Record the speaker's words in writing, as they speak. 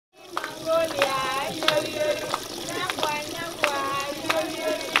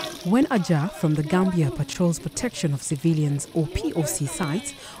When Aja from the Gambia patrols protection of civilians or POC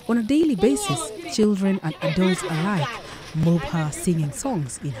sites on a daily basis, children and adults alike mob her singing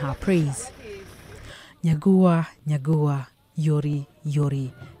songs in her praise. Nyagua Nyagua, Yori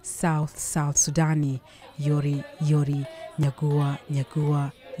Yori, South Sudani, Yori Yori, Nyagua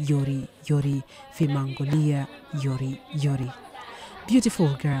Nyagua, Yori Yori, mangoliya, Yori Yori.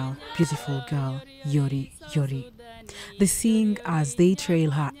 Beautiful girl, Yori Yori. They sing as they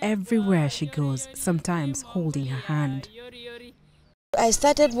trail her everywhere she goes, sometimes holding her hand. I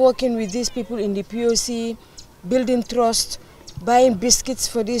started working with these people in the POC, building trust, buying biscuits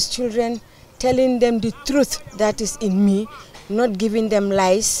for these children, telling them the truth that is in me, not giving them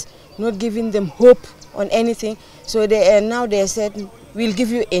lies, not giving them hope on anything. So now they said, we'll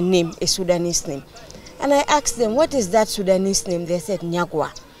give you a name, a Sudanese name. And I asked them, what is that Sudanese name? They said,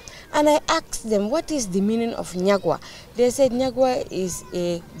 Nyagua. And I asked them, what is the meaning of Nyagua? They said, Nyagua is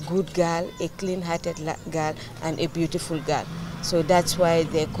a good girl, a clean-hearted girl, and a beautiful girl. So that's why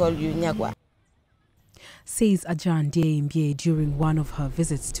they call you Nyagua. Says Aja Ndey Mbye during one of her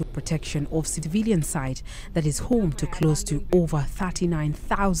visits to protection of civilian site that is home to close to over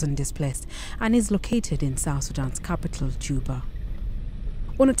 39,000 displaced and is located in South Sudan's capital, Juba.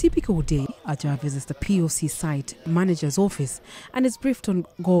 On a typical day, Aja visits the POC site manager's office and is briefed on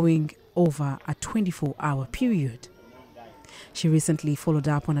going over a 24-hour period. She recently followed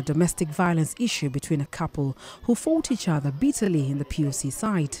up on a domestic violence issue between a couple who fought each other bitterly in the POC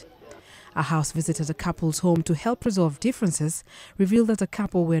site. A house visit at a couple's home to help resolve differences revealed that the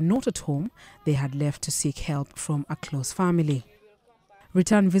couple were not at home. They had left to seek help from a close family.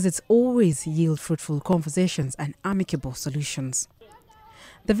 Return visits always yield fruitful conversations and amicable solutions.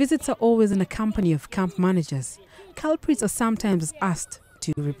 The visits are always in a company of camp managers. Culprits are sometimes asked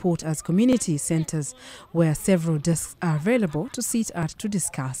to report as community centers where several desks are available to sit at to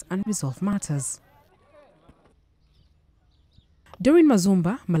discuss and resolve matters. Doreen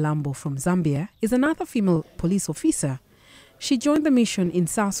Mazumba Malambo from Zambia is another female police officer. She joined the mission in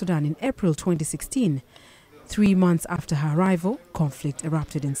South Sudan in April 2016. 3 months after her arrival, conflict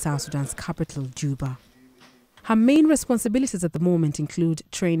erupted in South Sudan's capital, Juba. Her main responsibilities at the moment include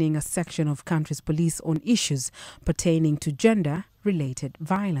training a section of country's police on issues pertaining to gender-related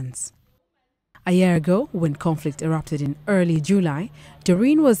violence. A year ago, when conflict erupted in early July,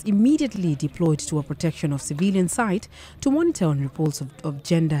 Doreen was immediately deployed to a protection of civilian site to monitor on reports of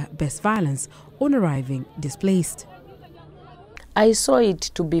gender-based violence on arriving displaced. I saw it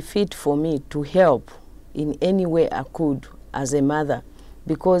to be fit for me to help in any way I could as a mother,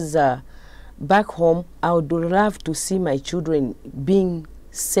 because back home, I would love to see my children being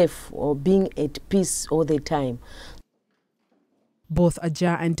safe or being at peace all the time. Both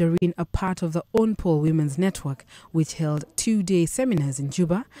Aja and Doreen are part of the UNPOL Women's Network, which held 2-day seminars in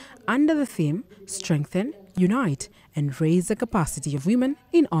Juba under the theme Strengthen, Unite, and Raise the Capacity of Women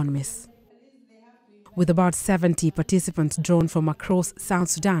in UNMISS. With about 70 participants drawn from across South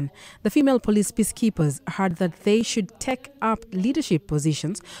Sudan, the female police peacekeepers heard that they should take up leadership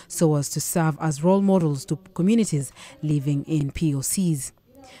positions so as to serve as role models to communities living in POCs.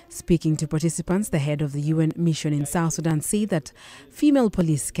 Speaking to participants, the head of the UN mission in South Sudan said that female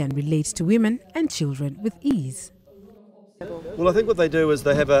police can relate to women and children with ease. Well, I think what they do is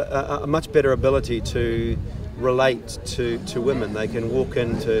they have a much better ability to relate to women. They can walk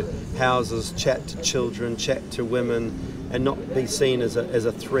into houses, chat to children, chat to women, and not be seen as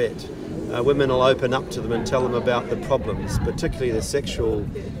a threat. Women will open up to them and tell them about the problems, particularly the sexual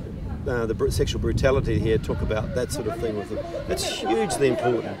brutality here, talk about that sort of thing with them. It's hugely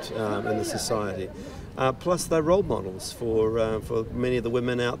important in the society. Plus they're role models for many of the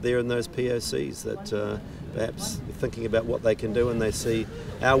women out there in those POCs that perhaps thinking about what they can do, and they see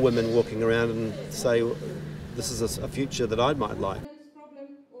our women walking around and say, well, this is a future that I might like.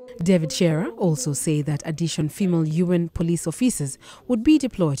 David Shearer also said that additional female UN police officers would be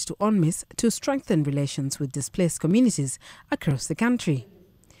deployed to UNMISS to strengthen relations with displaced communities across the country.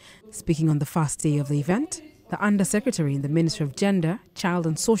 Speaking on the first day of the event, the Undersecretary in the Ministry of Gender, Child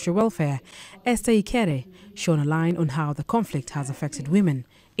and Social Welfare, Esther Ikere, shone a line on how the conflict has affected women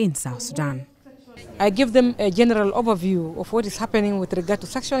in South Sudan. I give them a general overview of what is happening with regard to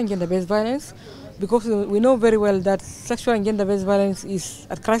sexual and gender-based violence, because we know very well that sexual and gender-based violence is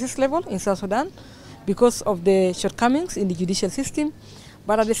at crisis level in South Sudan because of the shortcomings in the judicial system.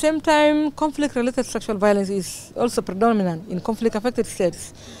 But at the same time, conflict-related sexual violence is also predominant in conflict-affected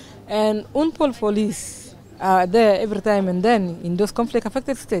states. And UNPOL police are there every time and then in those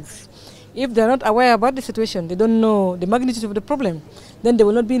conflict-affected states. If they're not aware about the situation, they don't know the magnitude of the problem, then they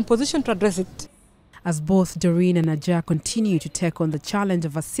will not be in position to address it. As both Doreen and Aja continue to take on the challenge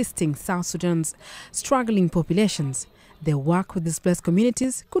of assisting South Sudan's struggling populations, their work with displaced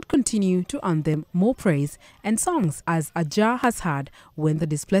communities could continue to earn them more praise and songs, as Aja has heard when the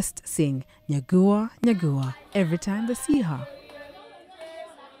displaced sing Nyagua Nyagua every time they see her.